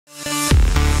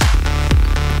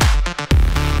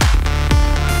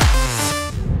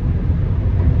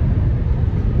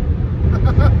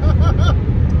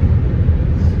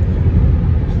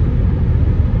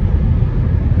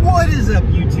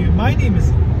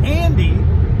Andy,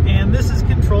 and this is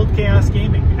Controlled Chaos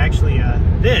Gaming. Actually,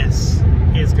 this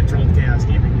is Controlled Chaos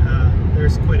Gaming.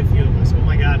 There's quite a few of us. Oh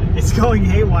my god, it's going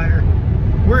haywire.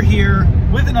 We're here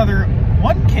with another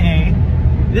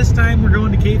 1K. This time we're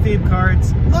going to Kayfabe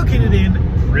Cards, located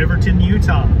in Riverton,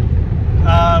 Utah.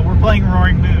 We're playing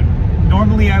Roaring Moon.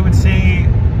 Normally I would say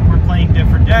we're playing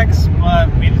different decks, but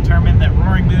we determined that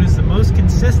Roaring Moon is the most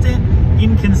consistent,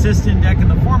 inconsistent deck in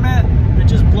the format that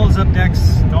just blows up decks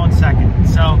going second.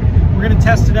 So we're going to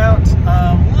test it out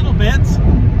a little bit,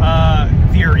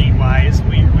 theory-wise.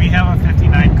 We have a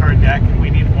 59 card deck and we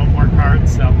need one more card,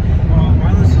 so... Well,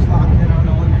 my list is locked in, I don't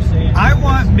know what you're saying. I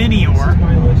want Minior. This is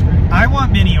my list right now. I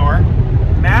want Minior.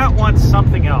 Matt wants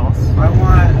something else. I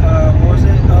want, what was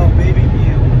it? Oh, Baby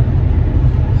Mew.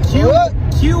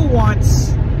 Q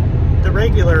wants the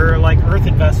regular, like,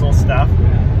 Earthen Vessel stuff.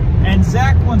 And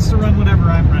Zach wants to run whatever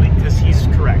I'm running, because he's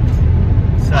correct.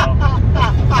 So,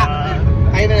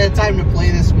 I haven't had time to play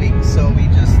this week, so we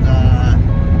just,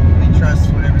 we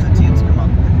trust whatever the teams come up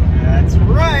with. That's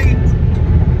right.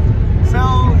 So,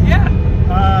 yeah.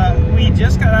 We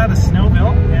just got out of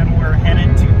Snowville, and we're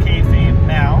headed to Kayfabe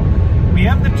now. We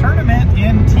have the tournament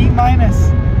in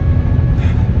T-minus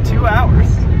 2 hours.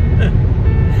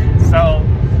 So,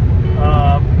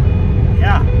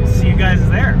 yeah, we'll see you guys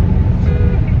there.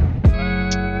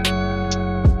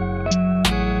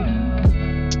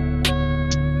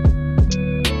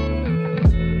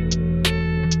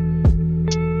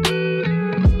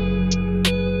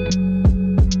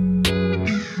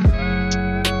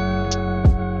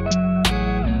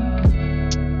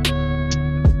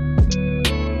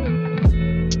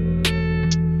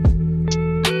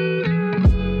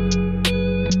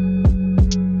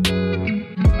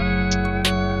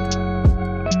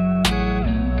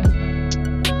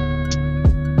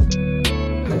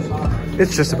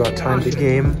 It's just about time to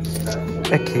game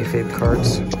at Kayfabe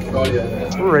Cards.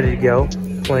 We're ready to go.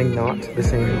 Playing not the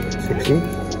same 60,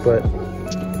 but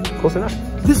close enough.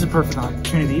 This is a perfect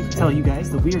opportunity to tell you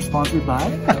guys that we are sponsored by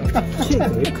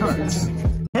Kayfabe Cards.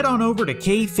 Head on over to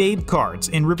Kayfabe Cards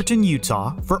in Riverton,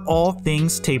 Utah for all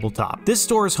things tabletop. This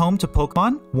store is home to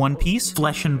Pokemon, One Piece,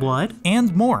 Flesh and Blood,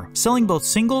 and more, selling both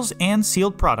singles and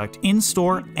sealed product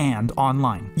in-store and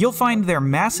online. You'll find their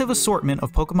massive assortment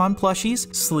of Pokemon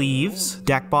plushies, sleeves,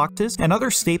 deck boxes, and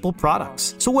other staple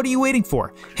products. So what are you waiting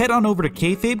for? Head on over to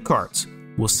Kayfabe Cards.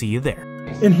 We'll see you there.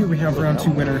 And here we have round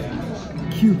 2 winner,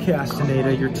 Q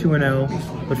Castaneda. You're 2-0.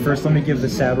 But first, let me give the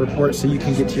sad report so you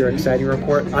can get to your exciting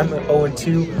report. I'm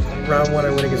 0-2. Round 1, I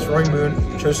went against Roaring Moon.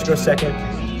 Chose to go second.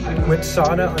 Went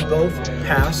Sada on both.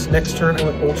 Pass. Next turn, I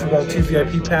went Ultra Ball 2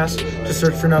 VIP pass to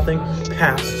search for nothing.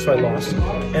 Pass. So I lost.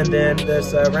 And then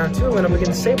this round 2, I went up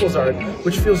against Sablezard,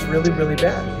 which feels really, really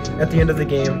bad. At the end of the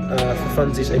game, for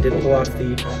funsies, I did pull off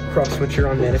the cross switcher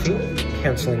on Manaphy,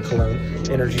 canceling Cologne,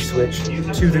 energy switch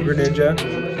to the Greninja,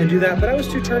 and do that. But I was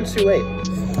 2 turns too late.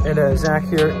 And Zach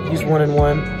here, he's 1-1.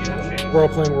 We're all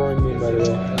playing Roaring Moon, by the way.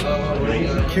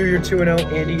 Q, you're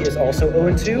 2-0. Andy is also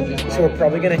 0-2, so we're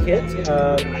probably going to hit.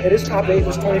 It is top 8.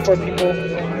 There's 24 people.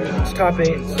 It's top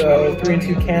 8, so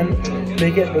 3-2 can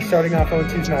make it, but starting off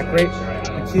 0-2 is not great.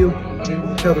 Q,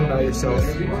 tell them about yourself.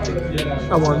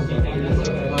 I won.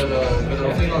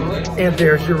 And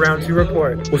there's your round 2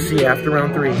 report. We'll see you after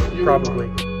round 3,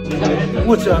 probably.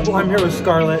 What's up? Well, I'm here with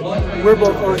Scarlett. We're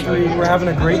both 0-3. We're having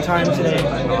a great time today.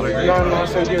 Yarn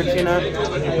also here, Tina. You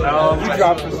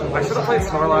dropped for some. I should have played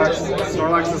Snorlax.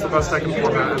 Snorlax is the best deck in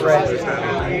format. Right.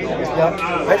 Yep.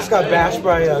 I just got bashed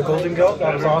by Golden Goat.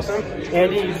 That was awesome.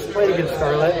 Andy, you just played against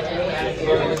Scarlett.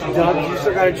 Doug, you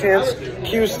still got a chance.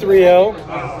 Q's 3-0.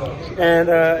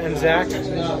 And Zach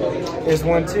is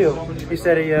 1-2. He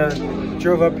said he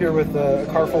drove up here with a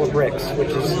car full of bricks, which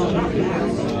is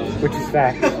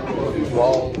fact.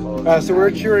 So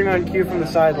we're cheering on Q from the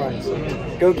sidelines.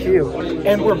 Go Q.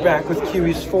 And we're back with Q.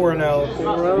 He's 4-0.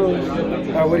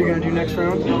 What are you going to do next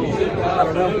round? I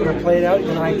don't know. You're going to play it out?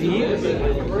 You're going to ID?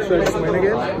 Should I just win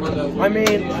again? I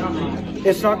mean,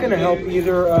 it's not going to help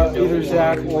either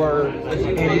Zach or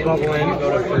Andy bubble in.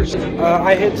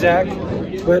 I hit Zach,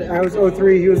 but I was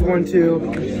 0-3. He was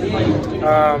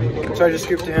 1-2. So I just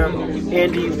scooped to him.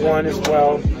 Andy won as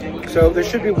well. So there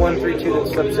should be 1-3-2 that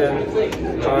slips in.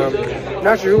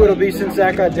 Not sure who it'll be since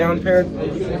Zach got down paired.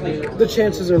 The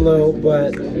chances are low,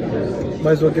 but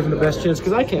might as well give him the best chance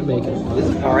because I can't make it.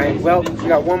 All right, well, we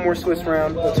got one more Swiss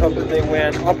round. Let's hope that they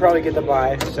win. I'll probably get the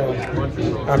bye, so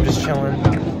I'm just chilling.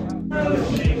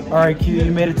 All right, Q,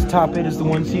 you made it to top 8 as the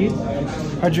 1 seed.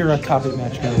 How'd your top 8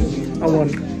 match go? I won.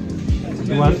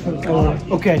 You won?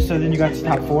 Okay, so then you got to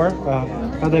top 4.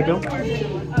 How'd that go?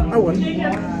 I won.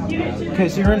 Okay,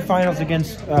 so you're in finals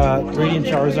against Radiant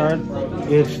Charizard.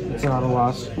 It's not a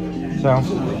loss. So,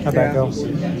 how'd that go?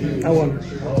 I won.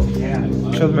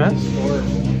 Show the match.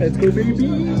 Let's go,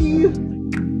 baby!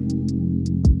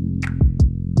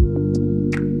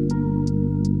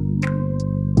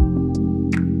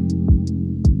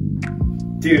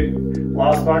 Dude,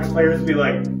 Lost Box players be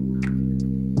like,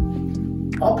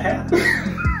 I'll pass.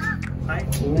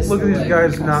 Look at these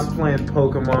guys not playing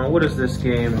Pokemon. What is this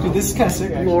game? Dude, this is kind of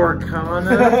sick.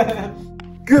 Lorcana.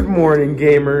 Good morning,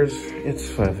 gamers. It's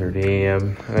 5:30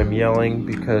 a.m. I'm yelling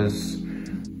because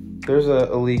there's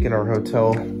a leak in our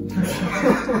hotel.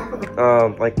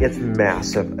 Like, it's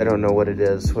massive. I don't know what it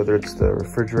is, whether it's the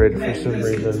refrigerator for some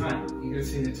reason.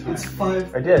 It's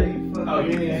 5. I did. Oh,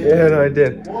 yeah. Yeah, no, I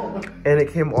did. And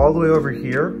it came all the way over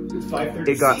here.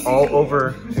 It got all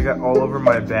over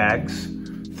my bags.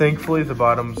 Thankfully, the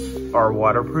bottoms are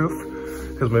waterproof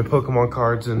because my Pokemon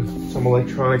cards and some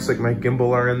electronics like my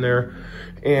gimbal are in there.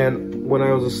 And when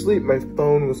I was asleep, my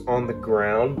phone was on the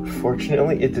ground.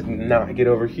 Fortunately, it did not get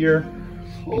over here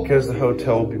because the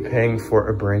hotel will be paying for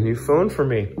a brand new phone for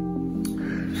me.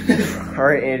 All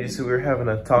right, Andy, so we were having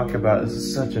a talk about this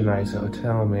is such a nice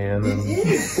hotel, man. And It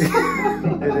is.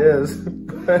 it is.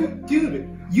 Dude,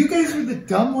 you guys were the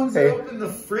dumb ones that opened the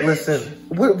fridge. Listen,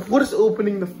 what does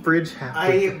opening the fridge have to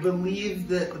I believe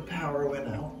that the power went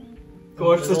out. Go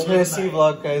watch the Tennessee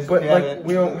vlog, guys. But like,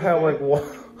 we don't have like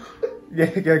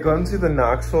yeah, go into the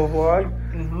Knoxville vlog.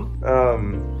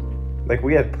 Like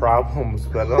we had problems,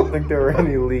 but I don't think there were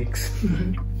any leaks.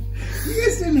 You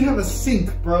guys didn't have a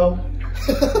sink, bro.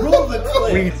 Roll the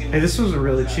clip. Hey, this was a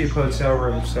really cheap hotel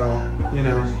room, so, you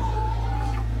know.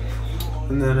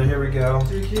 And then here we go.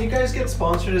 Dude, can you guys get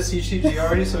sponsored at CCG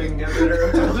already so we can get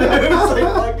better hotel rooms?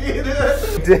 Like,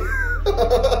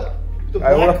 The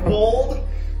black mold.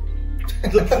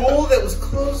 The pool that was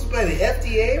closed by the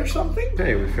FDA or something?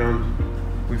 Hey, we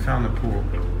found the pool.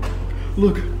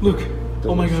 Look.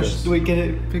 Oh my gosh. Delicious. Wait,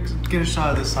 get a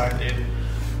shot of this side,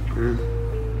 dude.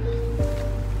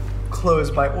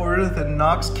 Closed by order of the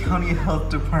Knox County Health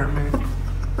Department.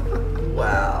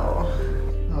 Wow.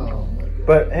 Oh my god.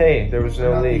 But hey, there was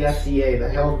no Not leaks. the FDA, the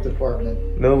health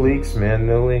department. No leaks, man.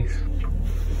 No leaks.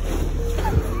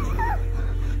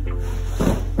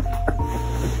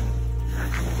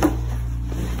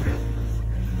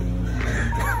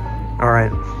 All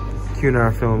right, Q and I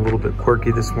are feeling a little bit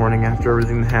quirky this morning after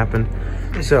everything that happened.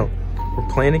 So, we're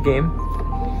playing a game,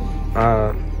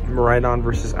 Maridon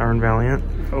versus Iron Valiant,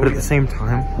 but at the same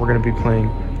time, we're gonna be playing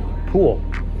pool.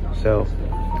 So,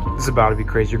 this is about to be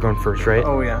crazy. You're going first, right?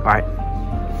 Oh yeah. All right.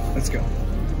 Let's go.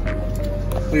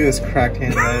 Look at this cracked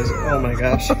hand, guys. Oh my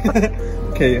gosh.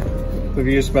 Okay, the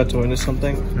view's about to witness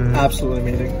something absolutely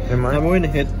amazing. Am I? I'm going to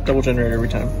hit double generator every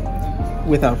time.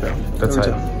 Without fail. That's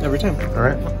every it. time. Every time. All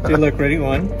right. Dude, look, ready?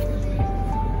 1, 2.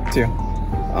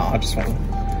 Oh, just fine.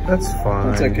 That's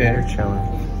fine. That's okay. You're chilling.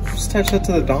 Just attach that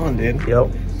to the Dawn, dude. Yep.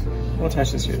 We'll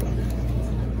attach this to your Dawn.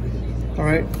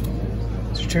 Alright.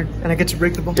 It's your turn. And I get to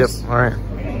break the balls. Yep. All right.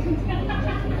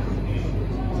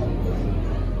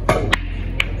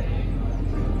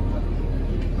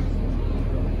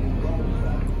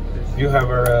 You have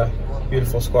our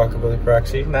beautiful Squawkabilly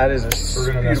Praxi. That is a We're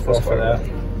gonna beautiful spell for spot.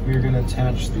 that. We're gonna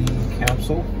attach the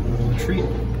capsule with a retreat.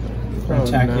 We're gonna Oh,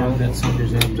 tack no. down that Cinder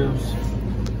Zapdos.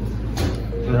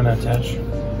 We're gonna attach.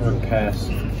 We're gonna pass.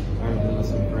 I'm gonna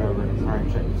listen forever.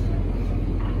 Alright, check.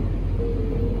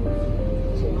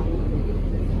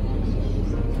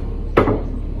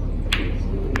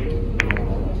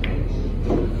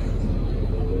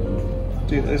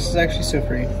 Dude, this is actually so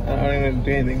free. I don't even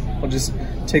do anything. We'll just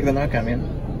take the knockout, man.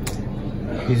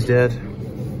 He's dead.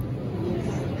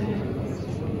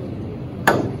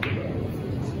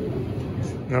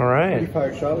 All right.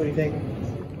 Fire shot, what do you think?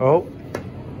 Oh.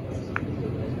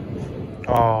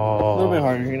 A little bit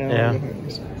harder, you know? Yeah.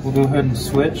 We'll go ahead and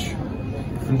switch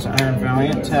into Iron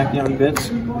Valiant, tack down bits.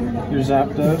 Here's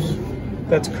Zapdos.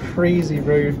 That's crazy,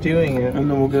 bro. You're doing it.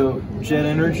 And then we'll go Jet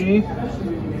Energy.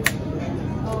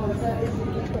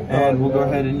 And we'll go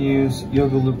ahead and use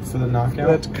Yoga Loop for the knockout.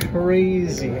 That's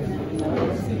crazy.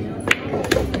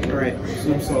 Alright,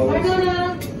 Sleep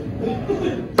Solids.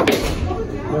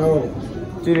 No,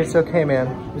 Dude, it's okay, man.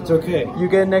 it's okay. You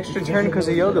get an extra turn because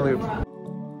of Yoga Loop.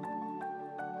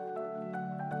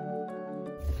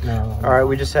 No. All right,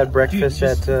 we just had breakfast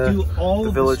at Do all the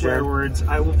of the Village swear Inn. words.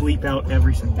 I will bleep out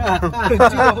every single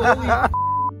one.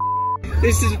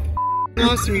 This is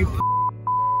awesome, you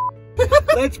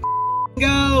Let's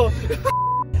go!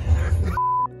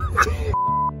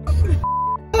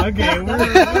 Okay,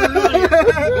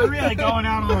 we're really going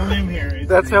out on a limb here.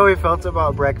 That's how we felt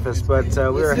about breakfast, but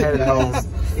we were headed home.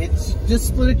 It's just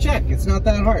split a check. It's not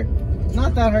that hard. It's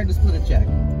not that hard to split a check.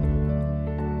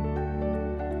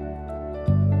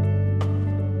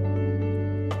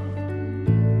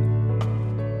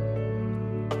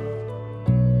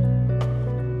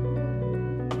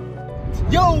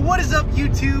 Yo, what is up,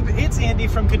 YouTube? It's Andy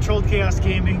from Controlled Chaos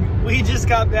Gaming. We just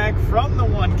got back from the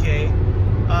 1K.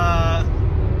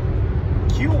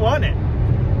 Q won it.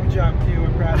 Good job, Q.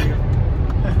 I'm proud of you.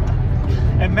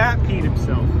 And Matt peed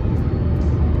himself.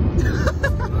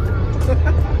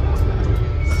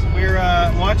 We're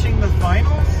watching the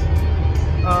finals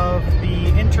of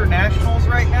the internationals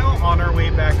right now on our way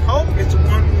back home. It's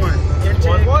 1-1. It's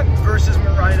 1-1 versus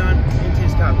Maridon.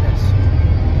 Inti's got this.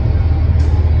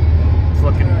 It's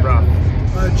looking rough.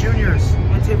 Juniors,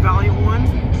 Inte Valiant won.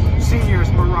 Seniors,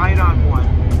 Maridon won.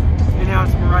 And now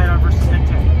it's Maridon versus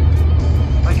Inte.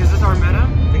 Like, is this our meta?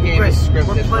 The game is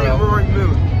scripted. We're playing Roaring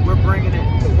Moon. We're bringing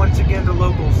it once again to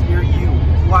locals near you.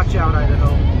 Watch out,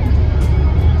 Idaho.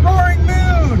 Roaring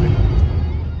Moon!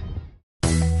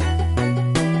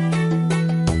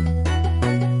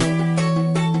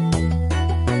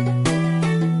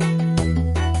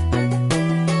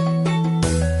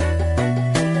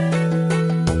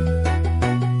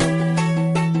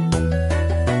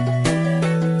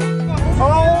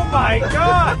 Oh my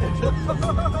god!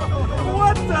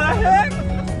 What the heck?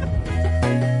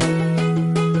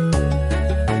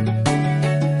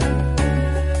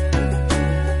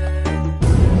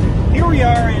 Here we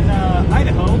are in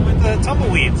Idaho with the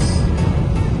tumbleweeds.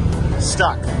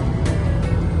 Stuck.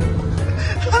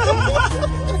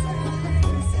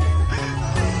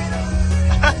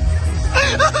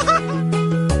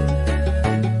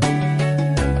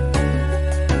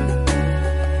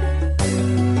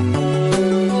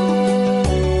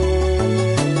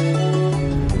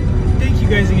 Thank you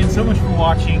guys again so much for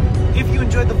watching. If you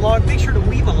enjoyed the vlog, make sure to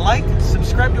leave a like,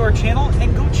 subscribe to our channel,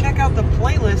 and go check out the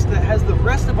playlist that has the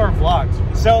rest of our vlogs.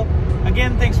 So,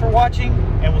 again, thanks for watching,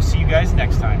 and we'll see you guys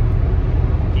next time.